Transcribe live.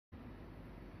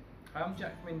I'm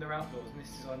Jack from Indoor Outdoors, and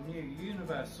this is our new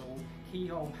universal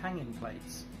keyhole hanging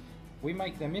plates. We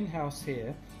make them in-house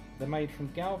here. They're made from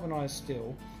galvanized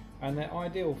steel and they're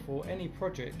ideal for any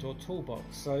project or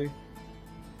toolbox. So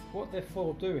what they're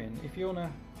for doing, if you want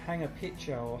to hang a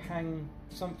picture or hang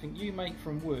something you make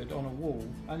from wood on a wall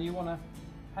and you want to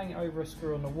hang it over a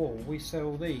screw on the wall, we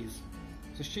sell these.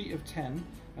 It's a sheet of 10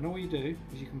 and all you do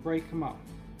is you can break them up.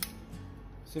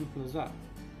 Simple as that.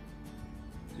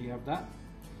 So you have that.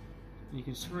 And you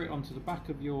can screw it onto the back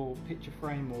of your picture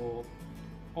frame or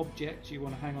object you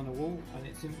want to hang on the wall, and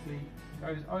it simply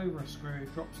goes over a screw,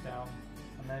 drops down,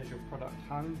 and there's your product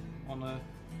hung on a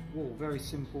wall. Very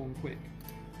simple and quick.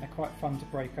 They're quite fun to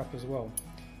break up as well.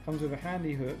 Comes with a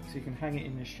handy hook so you can hang it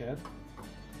in the shed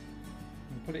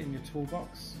and put it in your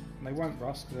toolbox, and they won't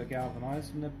rust because they're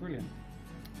galvanized, and they're brilliant.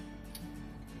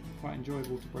 Quite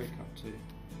enjoyable to break up too.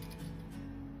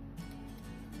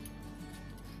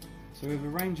 So we have a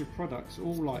range of products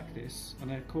all like this,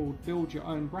 and they're called build your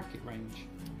own bracket range.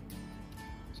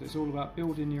 So it's all about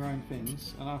building your own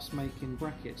things and us making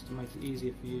brackets to make it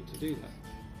easier for you to do that.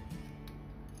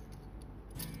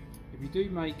 If you do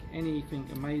make anything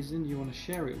amazing, you want to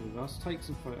share it with us, take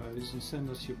some photos and send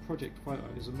us your project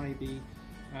photos, and maybe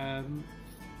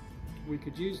we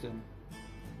could use them.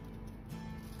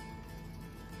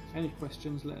 Any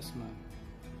questions, let us know.